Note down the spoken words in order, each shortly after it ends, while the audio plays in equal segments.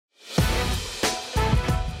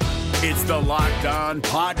It's the Locked On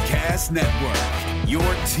Podcast Network, your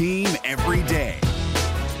team every day.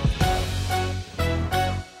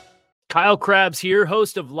 Kyle Krabs here,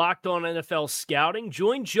 host of Locked On NFL Scouting.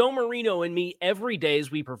 Join Joe Marino and me every day as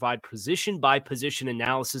we provide position-by-position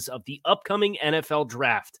analysis of the upcoming NFL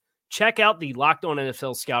Draft. Check out the Locked On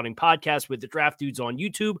NFL Scouting podcast with the Draft Dudes on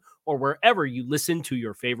YouTube or wherever you listen to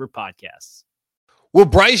your favorite podcasts. Will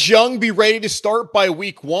Bryce Young be ready to start by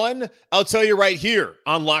week 1? I'll tell you right here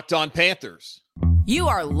on Locked On Panthers. You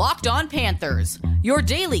are Locked On Panthers, your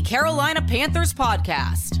daily Carolina Panthers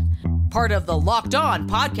podcast. Part of the Locked On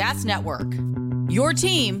Podcast Network, your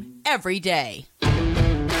team every day.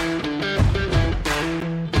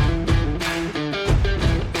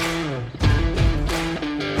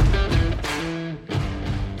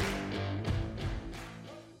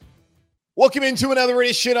 Welcome into another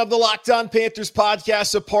edition of the Locked On Panthers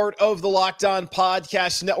podcast, a part of the Locked On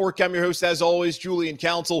Podcast Network. I'm your host, as always, Julian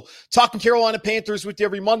Council, talking Carolina Panthers with you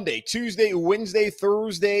every Monday, Tuesday, Wednesday,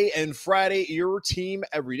 Thursday, and Friday. Your team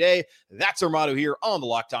every day. That's our motto here on the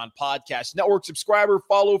Locked On Podcast Network. Subscribe or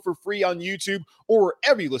follow for free on YouTube or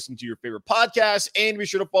wherever you listen to your favorite podcasts. And be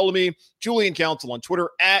sure to follow me, Julian Council, on Twitter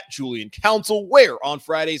at Julian Council, where on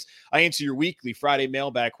Fridays I answer your weekly Friday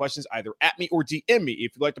mailbag questions either at me or DM me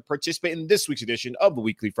if you'd like to participate in this week's edition of the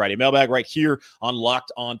weekly Friday mailbag right here on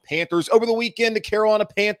Locked On Panthers. Over the weekend, the Carolina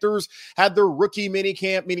Panthers had their rookie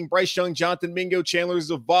minicamp, meaning Bryce Young, Jonathan Mingo, Chandler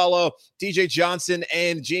Zavala, DJ Johnson,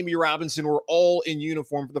 and Jamie Robinson were all in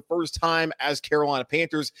uniform for the first time as Carolina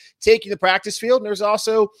Panthers taking the practice field. And there's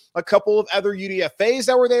also a couple of other UDFAs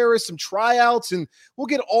that were there as some tryouts, and we'll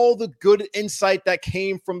get all the good insight that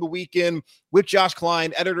came from the weekend with Josh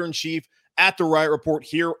Klein, editor-in-chief at the Riot Report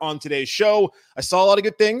here on today's show. I saw a lot of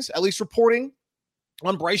good things, at least reporting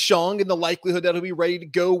on Bryce Young and the likelihood that he'll be ready to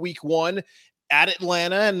go week 1 at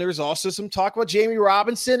Atlanta. And there's also some talk about Jamie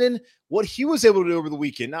Robinson and what he was able to do over the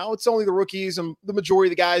weekend. Now, it's only the rookies, and the majority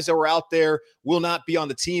of the guys that were out there will not be on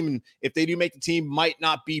the team. And if they do make the team, might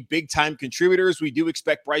not be big-time contributors. We do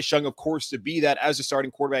expect Bryce Young, of course, to be that as a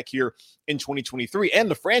starting quarterback here in 2023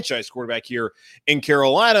 and the franchise quarterback here in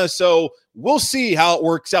Carolina. So we'll see how it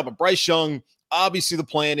works out. But Bryce Young, obviously the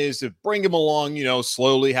plan is to bring him along,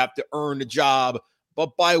 slowly have to earn the job.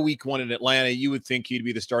 But by week 1 in Atlanta, you would think he'd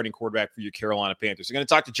be the starting quarterback for your Carolina Panthers. We're going to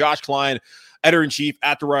talk to Josh Klein, editor-in-chief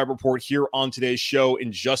at the Riot Report here on today's show in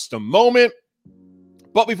just a moment.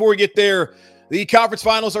 But before we get there, the conference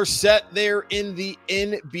finals are set there in the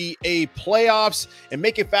NBA playoffs. And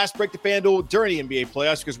make a fast break to FanDuel during the NBA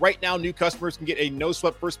playoffs, because right now new customers can get a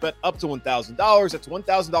no-sweat first bet up to $1,000. That's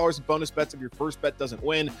 $1,000 in bonus bets if your first bet doesn't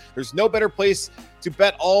win. There's no better place to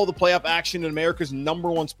bet all the playoff action in America's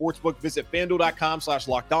 #1 sportsbook. Visit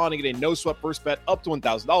FanDuel.com/lockedon and get a no-sweat first bet up to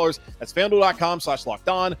 $1,000. That's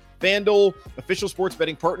FanDuel.com/lockedon. FanDuel, official sports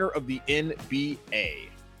betting partner of the NBA.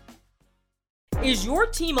 Is your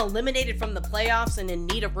team eliminated from the playoffs and in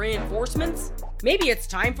need of reinforcements? Maybe it's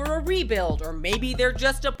time for a rebuild, or maybe they're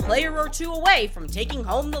just a player or two away from taking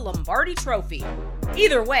home the Lombardi Trophy.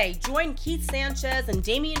 Either way, join Keith Sanchez and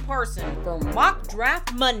Damian Parson for Mock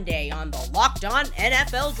Draft Monday on the Locked On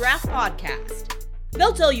NFL Draft Podcast.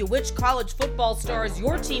 They'll tell you which college football stars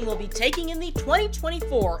your team will be taking in the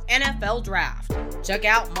 2024 NFL Draft. Check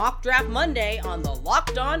out Mock Draft Monday on the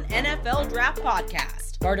Locked On NFL Draft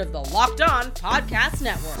Podcast, part of the Locked On Podcast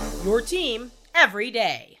Network, your team every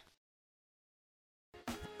day.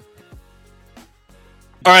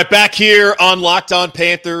 All right, back here on Locked On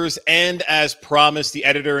Panthers, and as promised, the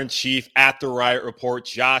editor-in-chief at the Riot Report,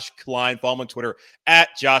 Josh Klein. Follow him on Twitter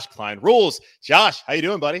at Josh Klein Rules. Josh, how you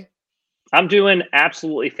doing, buddy? I'm doing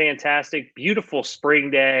absolutely fantastic. Beautiful spring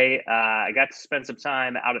day. I got to spend some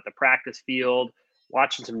time out at the practice field,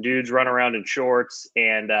 watching some dudes run around in shorts.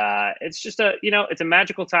 And it's just it's a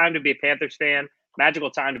magical time to be a Panthers fan, magical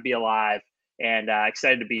time to be alive, and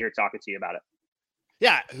excited to be here talking to you about it.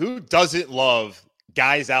 Yeah, who doesn't love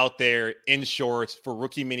guys out there in shorts for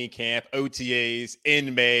rookie minicamp, OTAs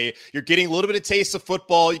in May? You're getting a little bit of taste of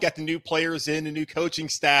football. You got the new players in, the new coaching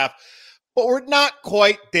staff. But we're not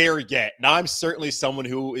quite there yet. Now, I'm certainly someone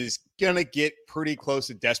who is going to get pretty close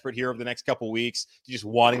to desperate here over the next couple of weeks, just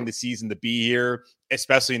wanting the season to be here,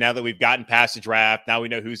 especially now that we've gotten past the draft. Now we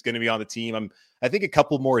know who's going to be on the team. I think a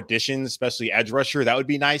couple more additions, especially edge rusher, that would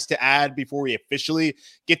be nice to add before we officially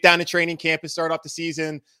get down to training camp and start off the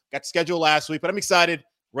season. Got the schedule last week, but I'm excited,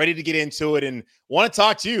 ready to get into it, and want to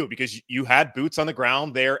talk to you because you had boots on the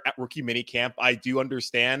ground there at rookie minicamp. I do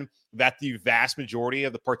understand that the vast majority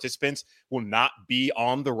of the participants will not be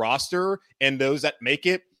on the roster, and those that make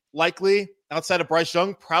it, likely outside of Bryce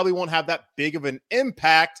Young, probably won't have that big of an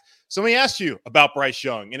impact. So let me ask you about Bryce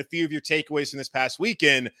Young and a few of your takeaways from this past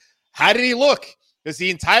weekend. How did he look? Because the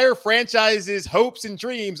entire franchise's hopes and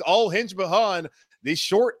dreams all hinge upon the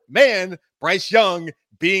short man, Bryce Young,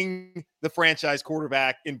 being the franchise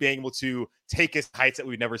quarterback and being able to take us heights that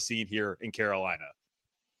we've never seen here in Carolina.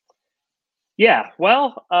 Yeah,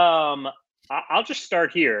 well, I'll just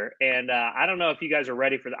start here, and I don't know if you guys are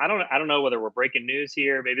ready for that. I don't know whether we're breaking news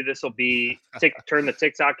here. Maybe this will be turn the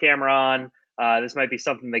TikTok camera on. This might be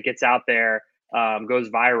something that gets out there, goes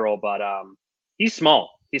viral. But he's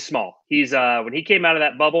small. He's small. He's when he came out of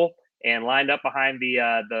that bubble and lined up behind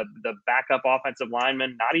the backup offensive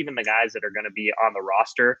lineman, not even the guys that are going to be on the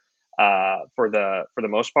roster for the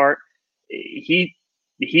most part.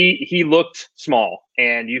 He looked small,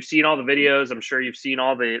 and you've seen all the videos. I'm sure you've seen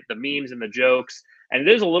all the memes and the jokes, and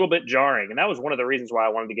it is a little bit jarring. And that was one of the reasons why I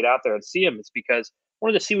wanted to get out there and see him. It's because I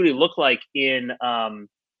wanted to see what he looked like in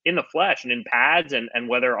the flesh and in pads, and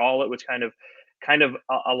whether all it was kind of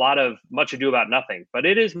a lot of much ado about nothing. But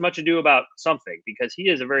it is much ado about something, because he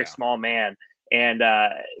is a very small man. And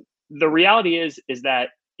the reality is that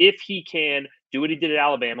if he can do what he did at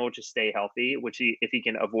Alabama, which is stay healthy, if he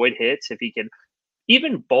can avoid hits, if he can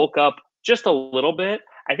even bulk up just a little bit,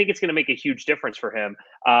 I think it's going to make a huge difference for him.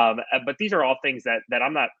 But these are all things that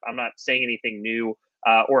I'm not saying anything new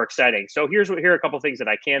or exciting. So here are a couple of things that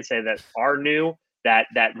I can say that are new, that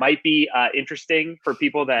might be interesting for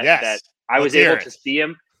people that I was able to see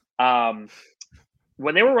him.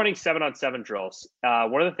 When they were running 7-on-7 drills,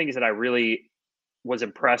 one of the things that I really was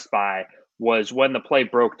impressed by was when the play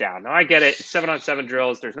broke down. Now I get it, 7-on-7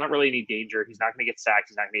 drills, there's not really any danger. He's not going to get sacked.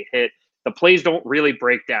 He's not going to get hit. The plays don't really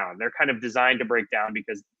break down. They're kind of designed to break down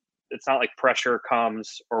because it's not like pressure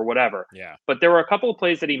comes or whatever. Yeah. But there were a couple of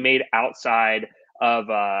plays that he made outside of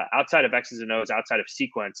X's and O's, outside of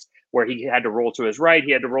sequence, where he had to roll to his right,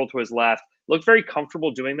 he had to roll to his left. Looked very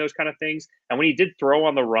comfortable doing those kind of things. And when he did throw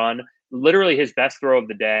on the run, literally his best throw of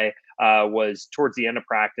the day was towards the end of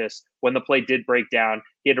practice. When the play did break down,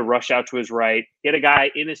 he had to rush out to his right. He had a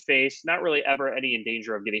guy in his face, not really ever any in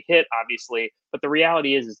danger of getting hit, obviously. But the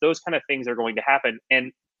reality is those kind of things are going to happen.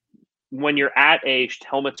 And when you're at a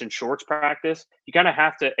helmets and shorts practice, you kind of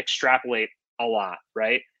have to extrapolate a lot,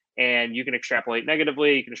 right? And you can extrapolate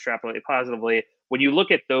negatively, you can extrapolate positively. When you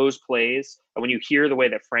look at those plays, and when you hear the way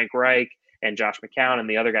that Frank Reich and Josh McCown and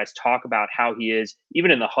the other guys talk about how he is,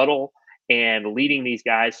 even in the huddle and leading these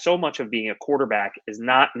guys, so much of being a quarterback is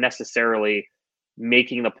not necessarily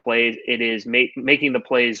making the plays. It is making the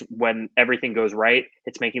plays when everything goes right.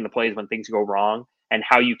 It's making the plays when things go wrong, and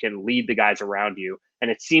how you can lead the guys around you.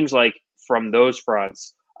 And it seems like from those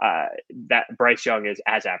fronts, that Bryce Young is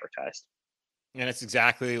as advertised. And it's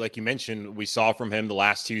exactly like you mentioned, we saw from him the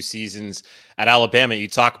last two seasons at Alabama. You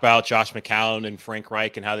talk about Josh McCown and Frank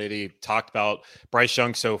Reich and how they talked about Bryce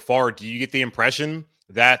Young so far. Do you get the impression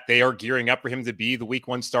that they are gearing up for him to be the week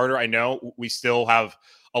one starter? I know we still have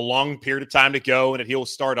a long period of time to go, and that he'll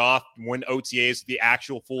start off when OTAs, the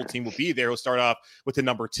actual full team will be there. He'll start off with the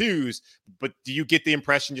number twos. But do you get the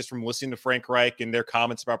impression just from listening to Frank Reich and their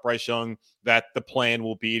comments about Bryce Young that the plan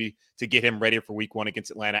will be to get him ready for week one against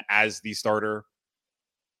Atlanta as the starter?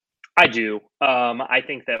 I do. I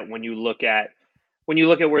think that when you look at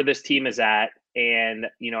where this team is at, and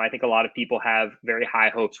I think a lot of people have very high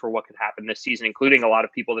hopes for what could happen this season, including a lot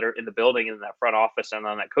of people that are in the building and in that front office and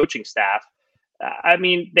on that coaching staff. I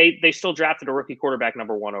mean, they still drafted a rookie quarterback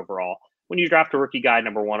number 1 overall. When you draft a rookie guy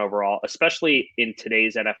number 1 overall, especially in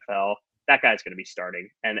today's NFL, that guy's going to be starting.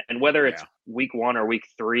 And whether it's week 1 or week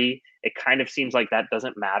 3, it kind of seems like that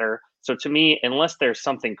doesn't matter. So to me, unless there's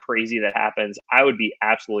something crazy that happens, I would be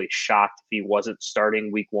absolutely shocked if he wasn't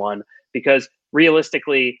starting week 1, because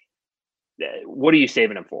realistically, what are you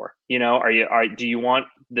saving him for? Do you want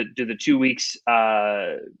the 2 weeks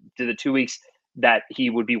that he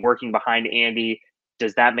would be working behind Andy?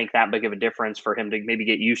 Does that make that big of a difference for him to maybe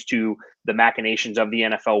get used to the machinations of the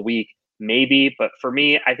NFL week? Maybe, but for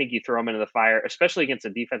me, I think you throw him into the fire, especially against a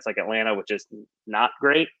defense like Atlanta, which is not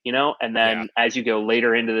great, and then as you go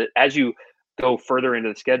further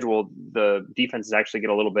into the schedule, the defenses actually get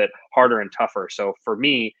a little bit harder and tougher. So for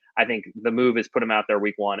me, I think the move is put him out there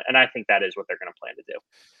week 1, and I think that is what they're going to plan to do.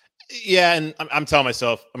 Yeah, and I'm telling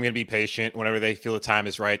myself I'm going to be patient. Whenever they feel the time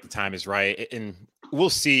is right, the time is right. And we'll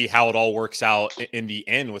see how it all works out in the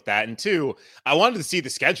end with that. And 2, I wanted to see the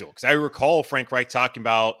schedule, because I recall Frank Reich talking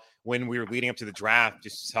about when we were leading up to the draft,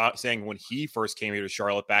 just saying when he first came here to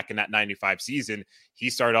Charlotte back in that 95 season, he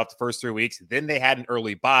started off the first 3 weeks. Then they had an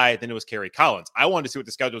early bye. Then it was Kerry Collins. I wanted to see what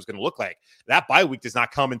the schedule was going to look like. That bye week does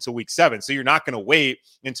not come until week 7. So you're not going to wait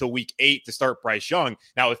until week 8 to start Bryce Young.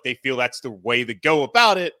 Now, if they feel that's the way to go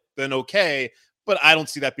about it, then okay. But I don't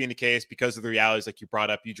see that being the case because of the realities like you brought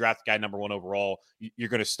up. You draft the guy number 1 overall, you're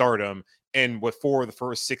going to start him. And with 4 of the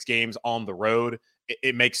first 6 games on the road,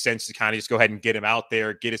 it makes sense to kind of just go ahead and get him out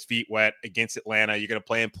there, get his feet wet against Atlanta. You're going to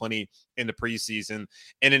play him plenty in the preseason.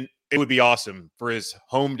 And then it would be awesome for his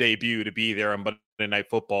home debut to be there on Monday Night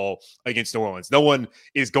Football against New Orleans. No one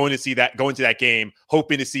is going to going to that game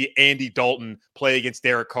hoping to see Andy Dalton play against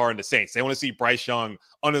Derek Carr and the Saints. They want to see Bryce Young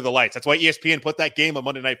under the lights. That's why ESPN put that game on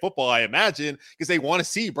Monday Night Football, I imagine, because they want to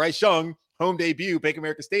see Bryce Young home debut, Bank of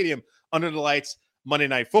America Stadium, under the lights Monday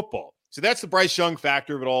Night Football. So that's the Bryce Young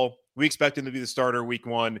factor of it all. We expect him to be the starter week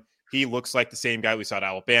 1. He looks like the same guy we saw at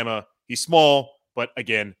Alabama. He's small, but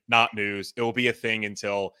again, not news. It will be a thing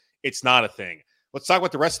until it's not a thing. Let's talk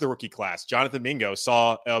about the rest of the rookie class. Jonathan Mingo,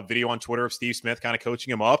 saw a video on Twitter of Steve Smith kind of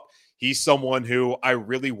coaching him up. He's someone who I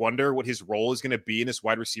really wonder what his role is going to be in this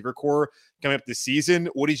wide receiver core coming up this season.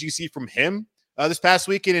 What did you see from him this past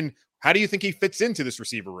weekend, and how do you think he fits into this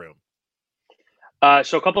receiver room?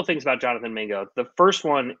 So a couple of things about Jonathan Mingo. The first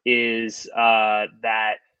one is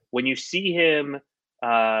that when you see him,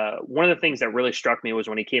 one of the things that really struck me was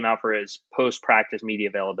when he came out for his post-practice media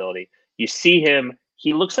availability. You see him,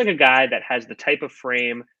 he looks like a guy that has the type of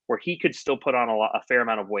frame where he could still put on a fair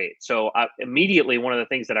amount of weight. So immediately, one of the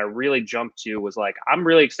things that I really jumped to was like, I'm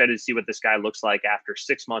really excited to see what this guy looks like after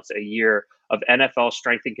 6 months, a year of NFL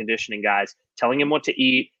strength and conditioning guys, telling him what to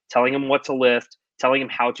eat, telling him what to lift, telling him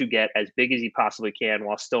how to get as big as he possibly can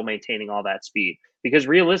while still maintaining all that speed. Because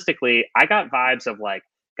realistically, I got vibes of like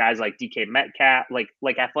guys like DK Metcalf,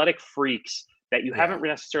 like athletic freaks that you haven't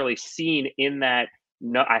necessarily seen in that.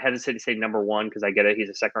 No, I hesitate to say number 1 because I get it. He's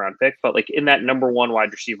a 2nd round pick, but like in that number 1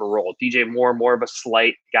 wide receiver role, DJ Moore, more of a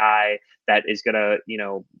slight guy that is going to,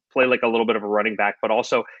 play like a little bit of a running back, but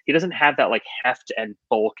also he doesn't have that like heft and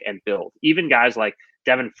bulk and build. Even guys like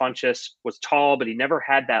Devin Funchess was tall, but he never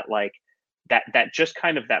had that like that just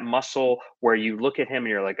kind of that muscle where you look at him and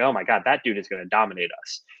you're like, oh my God, that dude is going to dominate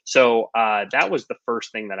us. So that was the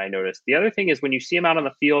first thing that I noticed. The other thing is when you see him out on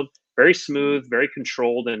the field, very smooth, very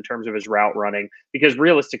controlled in terms of his route running, because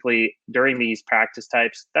realistically during these practice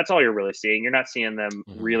types, that's all you're really seeing. You're not seeing them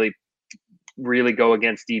really go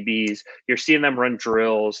against DBs. You're seeing them run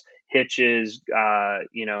drills, hitches,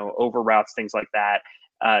 over routes, things like that.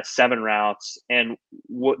 7 routes, and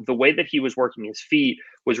the way that he was working his feet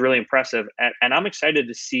was really impressive. And I'm excited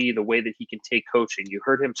to see the way that he can take coaching. You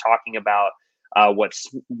heard him talking about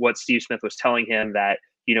what Steve Smith was telling him, that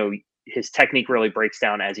his technique really breaks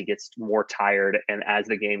down as he gets more tired and as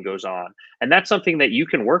the game goes on. And that's something that you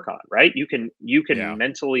can work on, right? You can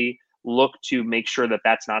mentally look to make sure that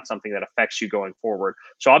that's not something that affects you going forward.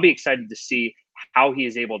 So I'll be excited to see how he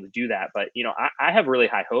is able to do that. But, I have really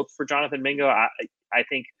high hopes for Jonathan Mingo. I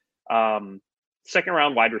think 2nd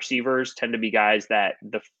round wide receivers tend to be guys that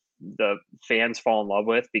the fans fall in love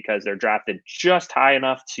with because they're drafted just high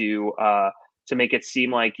enough to make it seem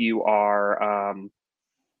like you are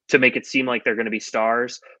to make it seem like they're going to be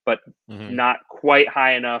stars, but not quite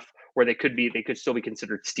high enough where they could still be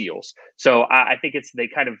considered steals. So I think they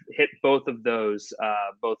kind of hit both of those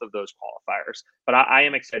qualifiers. But I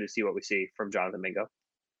am excited to see what we see from Jonathan Mingo.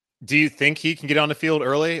 Do you think he can get on the field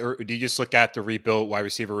early, or do you just look at the rebuilt wide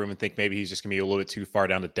receiver room and think maybe he's just going to be a little bit too far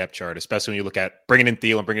down the depth chart, especially when you look at bringing in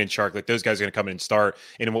Thielen, bringing in Chark, like those guys are going to come in and start,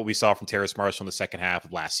 and what we saw from Terrace Marshall in the second half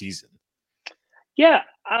of last season? Yeah,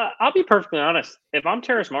 I'll be perfectly honest. If I'm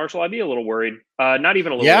Terrace Marshall, I'd be a little worried. Not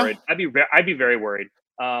even a little worried. I'd be very worried.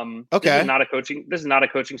 Okay. This is not a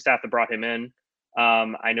coaching staff that brought him in.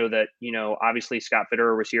 I know that, obviously Scott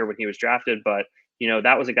Fitterer was here when he was drafted, but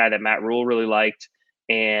that was a guy that Matt Rule really liked.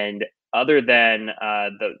 And other than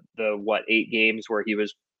the 8 games where he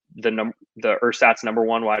was the Ersatz number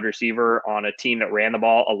 1 wide receiver on a team that ran the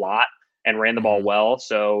ball a lot and ran the ball well,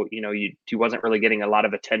 so he wasn't really getting a lot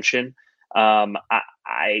of attention.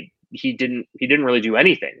 He didn't really do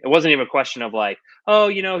anything. It wasn't even a question of like, oh,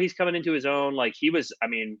 he's coming into his own. Like he was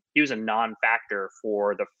a non-factor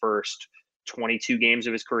for the first 22 games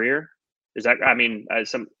of his career. Is that,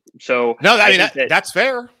 that's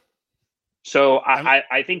fair. So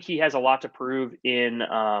I think he has a lot to prove in,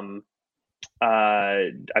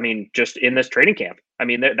 just in this training camp.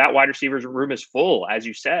 That wide receivers room is full, as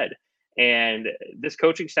you said. And this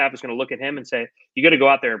coaching staff is going to look at him and say, you got to go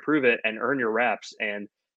out there and prove it and earn your reps. And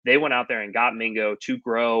they went out there and got Mingo to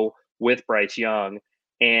grow with Bryce Young.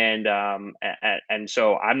 And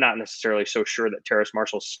so I'm not necessarily so sure that Terrace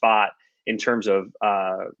Marshall's spot in terms of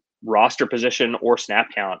roster position or snap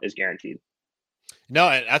count is guaranteed. No,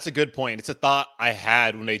 that's a good point. It's a thought I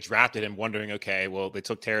had when they drafted him, wondering, okay, well, they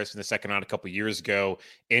took Terrace in the second round a couple years ago.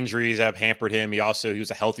 Injuries have hampered him. He was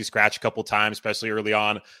a healthy scratch a couple times, especially early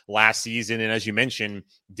on last season. And as you mentioned,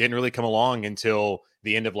 didn't really come along until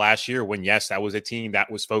the end of last year when, yes, that was a team that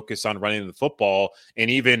was focused on running the football. And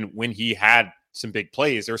even when he had some big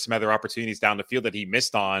plays, there were some other opportunities down the field that he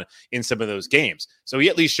missed on in some of those games. So he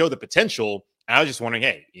at least showed the potential. And I was just wondering,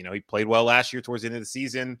 hey, he played well last year towards the end of the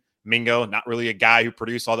season. Mingo, not really a guy who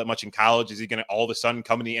produced all that much in college. Is he going to all of a sudden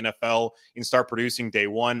come in the NFL and start producing day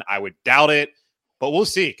one? I would doubt it, but we'll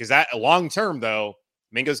see. Because that long term, though,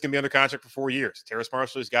 Mingo's going to be under contract for 4 years. Terrace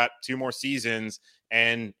Marshall's got 2 more seasons.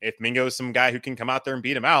 And if Mingo's some guy who can come out there and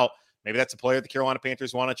beat him out, maybe that's a player the Carolina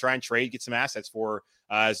Panthers want to try and trade, get some assets for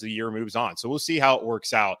as the year moves on. So we'll see how it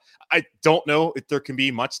works out. I don't know if there can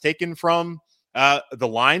be much taken from the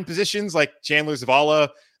line positions like Chandler Zavala,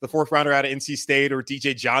 the 4th rounder out of NC State, or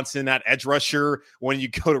DJ Johnson, that edge rusher, when you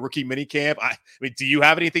go to rookie minicamp. I mean, do you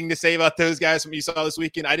have anything to say about those guys from you saw this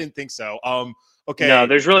weekend? I didn't think so. Okay. No,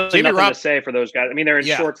 there's really nothing to say for those guys. I mean, they're in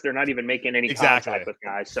shorts. They're not even making any Exactly. contact with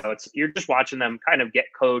guys. So you're just watching them kind of get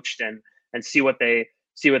coached and see what they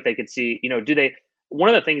could see. One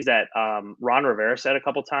of the things that Ron Rivera said a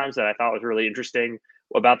couple times that I thought was really interesting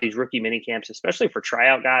about these rookie mini camps, especially for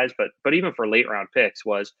tryout guys, but even for late round picks,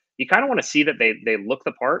 was you kind of want to see that they look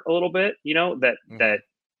the part a little bit, that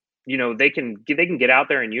they can get out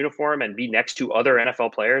there in uniform and be next to other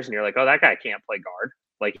NFL players. And you're like, oh, that guy can't play guard.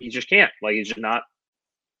 Like, he just can't. Like, he's just not.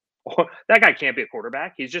 That guy can't be a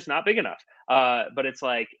quarterback. He's just not big enough. But it's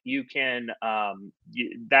like you can.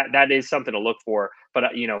 That is something to look for.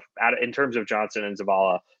 But in terms of Johnson and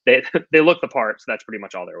Zavala, they look the part. So that's pretty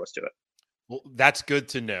much all there was to it. Well, that's good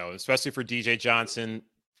to know, especially for DJ Johnson.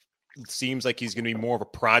 It seems like he's going to be more of a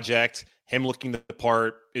project. Him looking the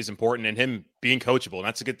part is important, and him being coachable. And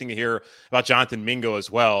that's a good thing to hear about Jonathan Mingo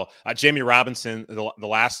as well. Jamie Robinson, the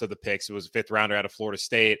last of the picks, was a 5th rounder out of Florida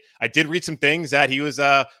State. I did read some things that he was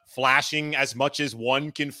flashing as much as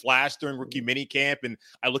one can flash during rookie minicamp. And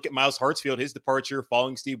I look at Miles Hartsfield, his departure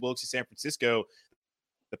following Steve Wilkes to San Francisco.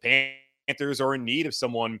 The Panthers are in need of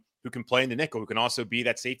someone who can play in the nickel, who can also be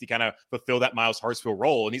that safety, kind of fulfill that Miles Hartsfield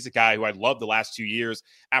role. And he's a guy who I loved the last 2 years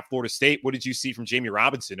at Florida State. What did you see from Jamie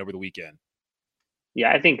Robinson over the weekend?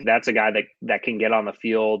 Yeah, I think that's a guy that can get on the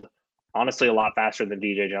field, honestly, a lot faster than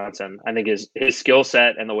DJ Johnson. I think his skill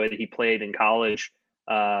set and the way that he played in college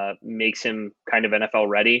makes him kind of NFL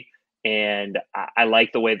ready. And I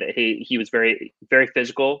like the way that he was very, very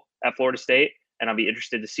physical at Florida State. And I'll be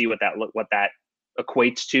interested to see what that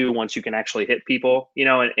equates to once you can actually hit people. In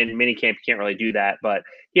minicamp, you can't really do that, but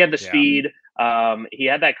he had the speed. He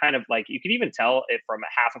had that kind of, like, you could even tell it from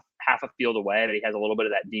half a field away that he has a little bit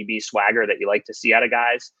of that DB swagger that you like to see out of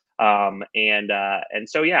guys. And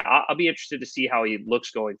so, yeah, I'll be interested to see how he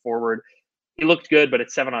looks going forward. He looked good, but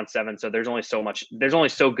it's 7-on-7. So there's only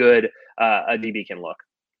so good a DB can look.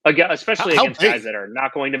 Again, especially against guys that are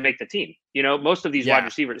not going to make the team. Most of these wide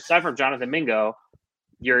receivers, aside from Jonathan Mingo,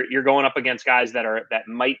 you're going up against guys that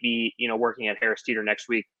might be, working at Harris Teeter next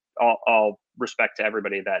week. All respect to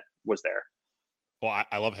everybody that was there. Well,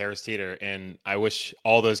 I love Harris Teeter, and I wish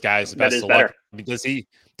all those guys the best of luck. I mean,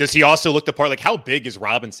 does he also look the part? Like, how big is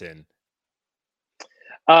Robinson?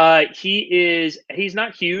 He's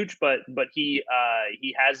not huge, but he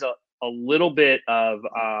has a little bit of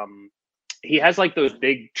he has like those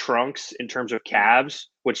big trunks in terms of calves,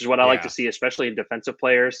 which is what I like to see, especially in defensive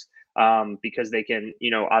players, because they can,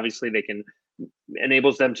 obviously they can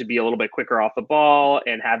enables them to be a little bit quicker off the ball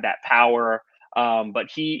and have that power. But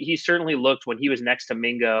he certainly looked, when he was next to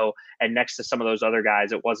Mingo and next to some of those other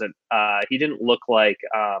guys, it wasn't he didn't look like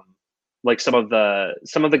some of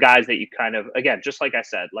the guys that you kind of, again, just like I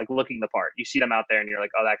said, like looking the part. You see them out there and you're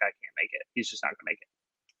like, oh, that guy can't make it. He's just not gonna make it.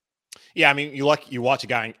 Yeah, I mean, you watch a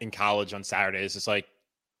guy in college on Saturdays. It's like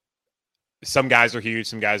some guys are huge,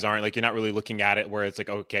 some guys aren't. Like, you're not really looking at it where it's like,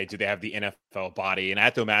 okay, do they have the NFL body? And I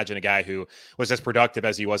have to imagine a guy who was as productive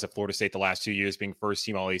as he was at Florida State the last 2 years, being first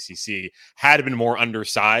team All-ACC, had been more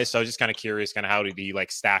undersized. So I was just kind of curious, kind of how did he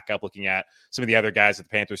like stack up, looking at some of the other guys that the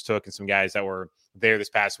Panthers took and some guys that were there this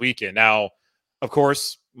past weekend. Now, of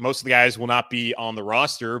course, most of the guys will not be on the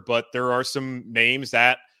roster, but there are some names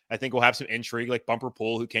that I think we'll have some intrigue, like Bumper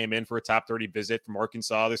Pool, who came in for a top 30 visit from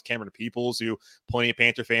Arkansas. There's Cameron Peoples, who plenty of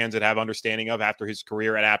Panther fans that have understanding of after his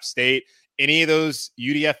career at App State. Any of those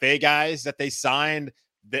UDFA guys that they signed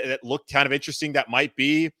that looked kind of interesting, that might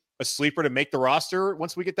be a sleeper to make the roster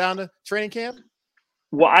once we get down to training camp?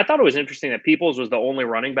 Well, I thought it was interesting that Peoples was the only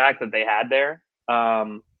running back that they had there.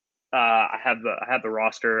 I have the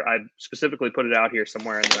roster. I specifically put it out here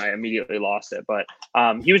somewhere, and then I immediately lost it. But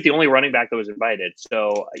he was the only running back that was invited.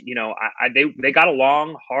 So they got a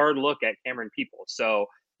long, hard look at Cameron People. So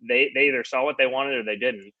they either saw what they wanted or they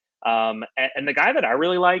didn't. And the guy that I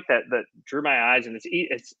really like that drew my eyes, and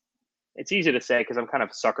it's easy to say because I'm kind of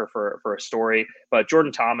a sucker for a story. But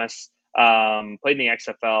Jordan Thomas played in the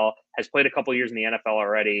XFL, has played a couple years in the NFL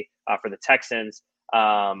already for the Texans.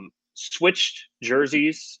 Switched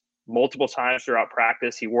jerseys multiple times throughout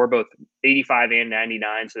practice. He wore both 85 and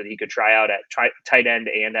 99 so that he could try out at tight end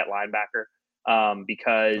and at linebacker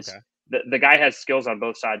because the guy has skills on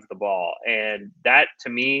both sides of the ball. And that, to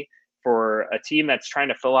me, for a team that's trying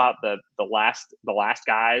to fill out the last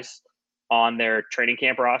guys on their training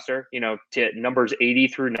camp roster, to numbers 80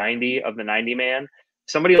 through 90 of the 90 man,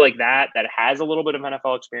 somebody like that has a little bit of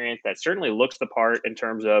NFL experience, that certainly looks the part in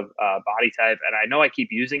terms of body type. And I know I keep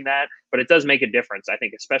using that, but it does make a difference. I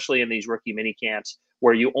think, especially in these rookie mini camps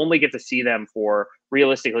where you only get to see them for,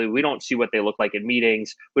 realistically, we don't see what they look like in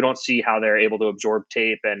meetings. We don't see how they're able to absorb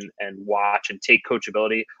tape and watch and take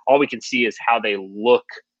coachability. All we can see is how they look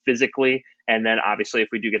physically. And then obviously if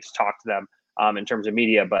we do get to talk to them in terms of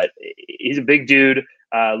media, but he's a big dude.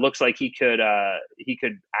 Looks like he could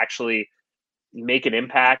actually make an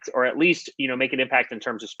impact, or at least, make an impact in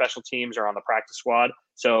terms of special teams or on the practice squad.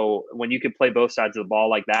 So when you can play both sides of the ball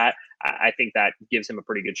like that, I think that gives him a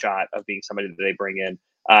pretty good shot of being somebody that they bring in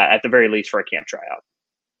at the very least for a camp tryout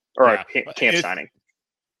or a camp signing.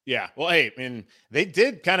 Yeah. Well, hey, I mean, they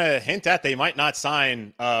did kind of hint at they might not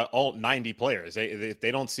sign all 90 players.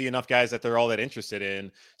 They don't see enough guys that they're all that interested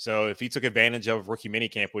in. So if he took advantage of rookie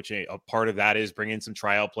minicamp, which a part of that is bringing some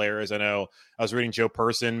tryout players. I know I was reading Joe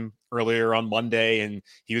Person earlier on Monday, and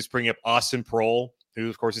he was bringing up Austin Proehl, who,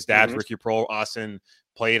 of course, his dad's Ricky Proehl. Austin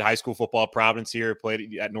played high school football at Providence here,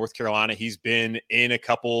 played at North Carolina. He's been in a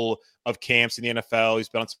couple of camps in the NFL. He's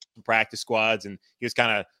been on some practice squads, and he was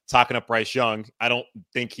kind of talking up Bryce Young. I don't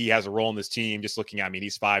think he has a role in this team. Just looking at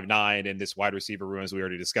he's 5'9", and this wide receiver room, as we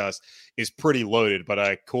already discussed, is pretty loaded.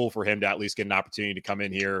 But cool for him to at least get an opportunity to come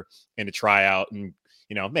in here and to try out, and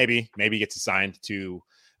maybe gets assigned to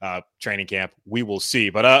training camp. We will see.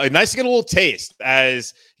 But nice to get a little taste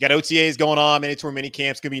as you got OTAs going on. Mandatory mini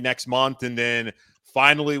camp's gonna be next month, and then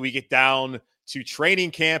finally we get down to training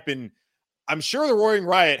camp, and I'm sure the Roaring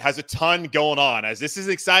Riot has a ton going on, as this is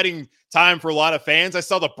an exciting time for a lot of fans. I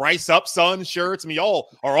saw the Bryce Up Son shirts. Y'all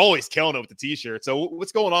are always killing it with the t-shirts. So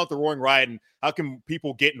what's going on with the Roaring Riot, and how can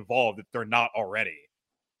people get involved if they're not already?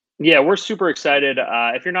 Yeah, we're super excited.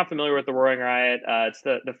 If you're not familiar with the Roaring Riot, it's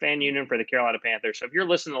the fan union for the Carolina Panthers. So if you're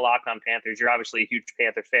listening to Locked On Panthers, you're obviously a huge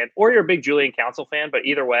Panthers fan, or you're a big Julian Council fan. But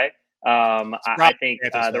either way, I think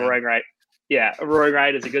the Roaring Riot. Yeah, Roaring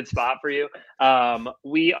Riot is a good spot for you.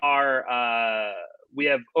 We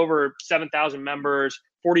have over 7,000 members,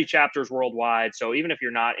 40 chapters worldwide. So even if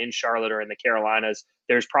you're not in Charlotte or in the Carolinas,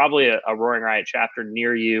 there's probably a Roaring Riot chapter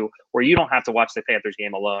near you where you don't have to watch the Panthers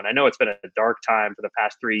game alone. I know it's been a dark time for the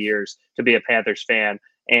past 3 years to be a Panthers fan.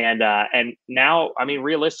 And now,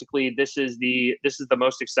 realistically, this is the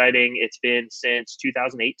most exciting it's been since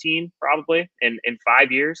 2018, probably in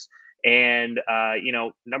 5 years. And,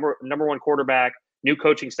 number one quarterback, new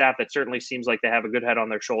coaching staff that certainly seems like they have a good head on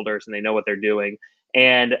their shoulders and they know what they're doing.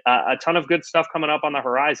 And a ton of good stuff coming up on the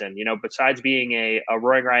horizon. Besides being a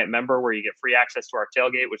Roaring Riot member where you get free access to our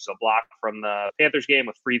tailgate, which is a block from the Panthers game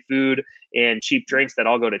with free food and cheap drinks that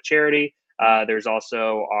all go to charity. There's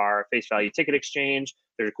also our face value ticket exchange.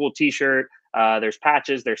 There's a cool t-shirt. There's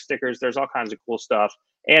patches, there's stickers, there's all kinds of cool stuff.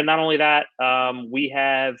 And not only that, we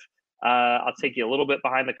have I'll take you a little bit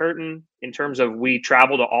behind the curtain in terms of we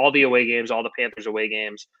travel to all the away games, all the Panthers away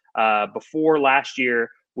games. Before last year,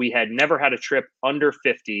 we had never had a trip under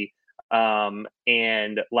 50.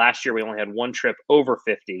 And last year we only had one trip over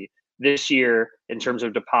 50. This year, in terms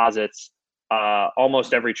of deposits,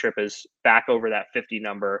 almost every trip is back over that 50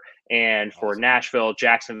 number. And for Nashville,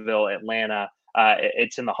 Jacksonville, Atlanta,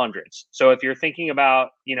 it's in the hundreds. So if you're thinking about,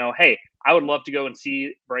 hey, I would love to go and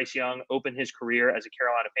see Bryce Young open his career as a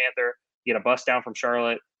Carolina Panther, get a bus down from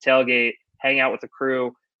Charlotte, tailgate, hang out with the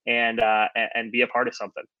crew, and be a part of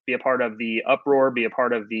something. Be a part of the uproar, be a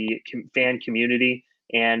part of the fan community,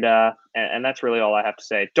 and that's really all I have to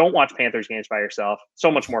say. Don't watch Panthers games by yourself.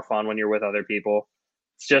 So much more fun when you're with other people.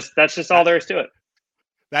 That's just all there is to it.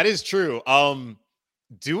 That is true.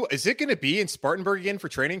 Is it going to be in Spartanburg again for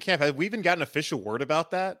training camp? Have we even got an official word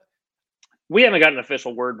about that? We haven't got an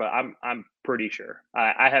official word, but I'm pretty sure.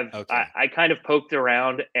 I have. Okay. I kind of poked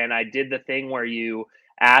around, and I did the thing where you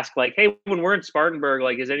ask, like, "Hey, when we're in Spartanburg,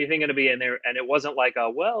 like, is anything going to be in there?" And it wasn't like,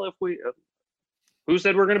 who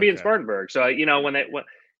said we're going to be in Spartanburg? So when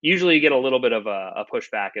usually you get a little bit of a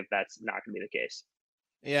pushback if that's not going to be the case.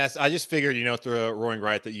 Yes, I just figured, through a Roaring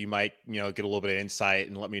Riot that you might, get a little bit of insight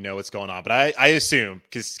and let me know what's going on. But I assume,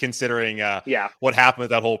 because considering what happened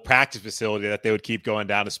with that whole practice facility, that they would keep going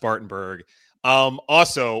down to Spartanburg.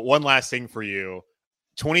 Also, one last thing for you.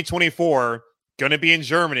 2024, going to be in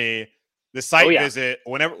Germany. The site visit,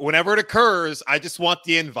 whenever it occurs, I just want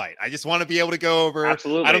the invite. I just want to be able to go over.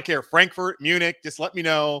 Absolutely. I don't care. Frankfurt, Munich, just let me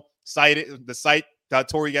know. The site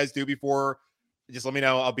tour you guys do before. Just let me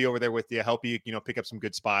know. I'll be over there with you. Help you, pick up some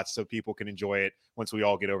good spots so people can enjoy it once we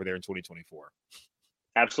all get over there in 2024.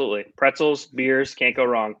 Absolutely. Pretzels, beers, can't go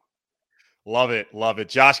wrong. Love it. Love it.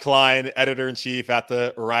 Josh Klein, editor-in-chief at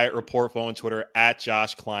the Riot Report, follow on Twitter at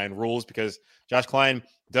Josh Klein Rules, because Josh Klein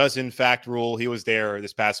does in fact rule. He was there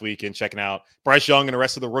this past weekend checking out Bryce Young and the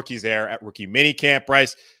rest of the rookies there at rookie minicamp.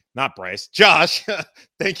 Josh,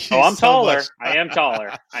 thank you. I'm so taller. much. I am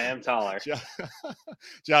taller.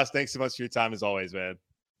 Josh, thanks so much for your time as always, man.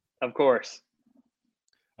 Of course.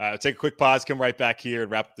 We'll take a quick pause, come right back here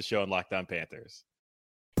and wrap up the show on Locked On Panthers.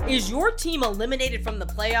 Is your team eliminated from the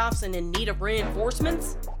playoffs and in need of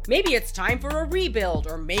reinforcements? Maybe it's time for a rebuild,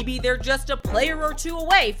 or maybe they're just a player or two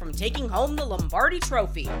away from taking home the Lombardi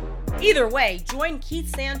Trophy. Either way, join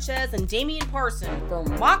Keith Sanchez and Damian Parson for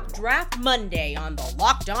Mock Draft Monday on the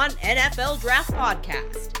Locked On NFL Draft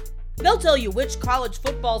Podcast. They'll tell you which college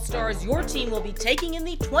football stars your team will be taking in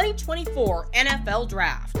the 2024 NFL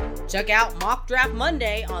Draft. Check out Mock Draft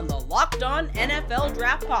Monday on the Locked On NFL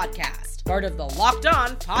Draft Podcast, part of the Locked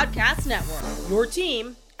On Podcast Network. Your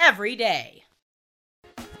team every day.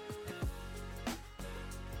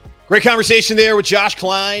 Great conversation there with Josh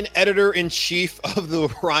Klein, editor-in-chief of the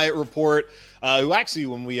Riot Report, who actually,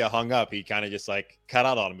 when we hung up, he kind of just cut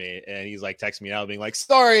out on me, and he's texting me now being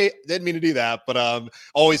sorry, didn't mean to do that. But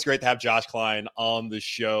always great to have Josh Klein on the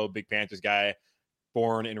show. Big Panthers guy,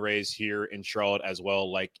 born and raised here in Charlotte as well,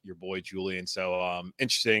 like your boy Julian. So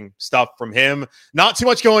interesting stuff from him. Not too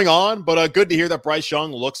much going on, but good to hear that Bryce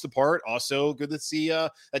Young looks the part. Also good to see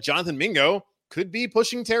that Jonathan Mingo could be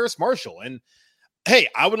pushing Terrace Marshall. And hey,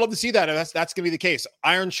 I would love to see that. If that's going to be the case.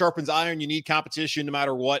 Iron sharpens iron. You need competition no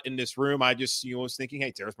matter what in this room. I just was thinking,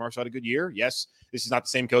 hey, Terrace Marshall had a good year. Yes, this is not the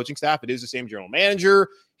same coaching staff. It is the same general manager.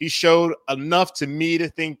 He showed enough to me to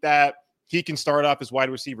think that he can start off as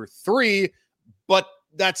wide receiver 3, but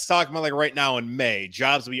that's talking about right now in May.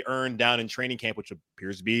 Jobs will be earned down in training camp, which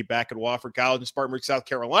appears to be back at Wofford College in Spartanburg, South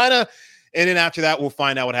Carolina. And then after that, we'll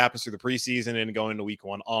find out what happens through the preseason and go into week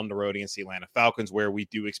 1 on the road against the Atlanta Falcons, where we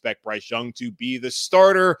do expect Bryce Young to be the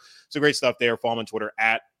starter. So great stuff there. Follow him on Twitter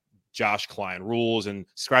at Josh Klein Rules, and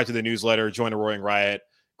subscribe to the newsletter. Join the Roaring Riot.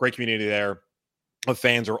 Great community there. The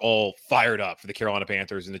fans are all fired up for the Carolina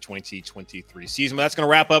Panthers in the 2023 season. But that's going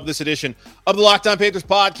to wrap up this edition of the Locked On Panthers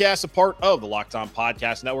podcast, a part of the Locked On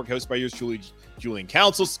Podcast Network, hosted by yours truly, Julian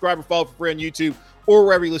Council. Subscribe or follow for free on YouTube or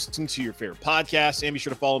wherever you listen to your favorite podcasts. And be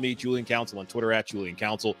sure to follow me, Julian Council, on Twitter at Julian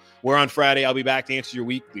Council. Where on Friday, I'll be back to answer your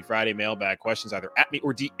weekly Friday mailbag questions, either at me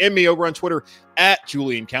or DM me over on Twitter at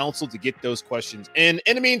Julian Council to get those questions in.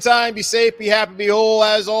 In the meantime, be safe, be happy, be whole.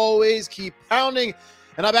 As always, keep pounding.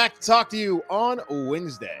 And I'm back to talk to you on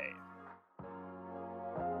Wednesday.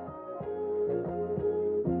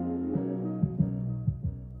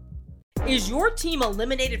 Is your team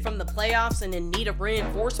eliminated from the playoffs and in need of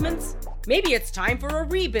reinforcements? Maybe it's time for a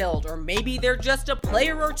rebuild, or maybe they're just a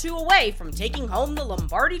player or two away from taking home the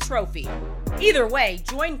Lombardi Trophy. Either way,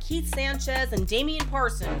 join Keith Sanchez and Damian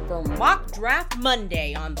Parson for Mock Draft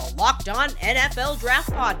Monday on the Locked On NFL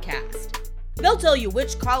Draft Podcast. They'll tell you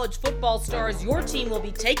which college football stars your team will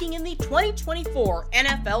be taking in the 2024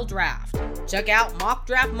 NFL Draft. Check out Mock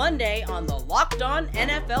Draft Monday on the Locked On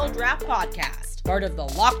NFL Draft Podcast, part of the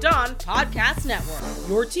Locked On Podcast Network.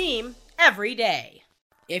 Your team every day.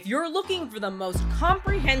 If you're looking for the most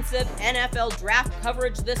comprehensive NFL draft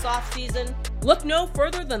coverage this offseason, look no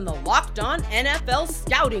further than the Locked On NFL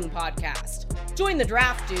Scouting Podcast. Join the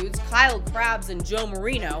draft dudes, Kyle Krabs and Joe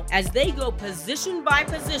Marino, as they go position by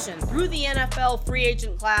position through the NFL free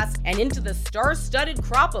agent class and into the star-studded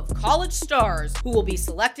crop of college stars who will be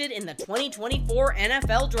selected in the 2024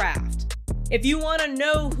 NFL Draft. If you want to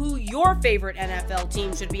know who your favorite NFL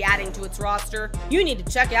team should be adding to its roster, you need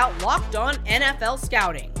to check out Locked On NFL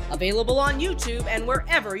Scouting, available on YouTube and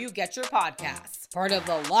wherever you get your podcasts. Part of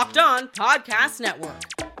the Locked On Podcast Network.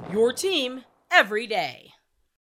 Your team every day.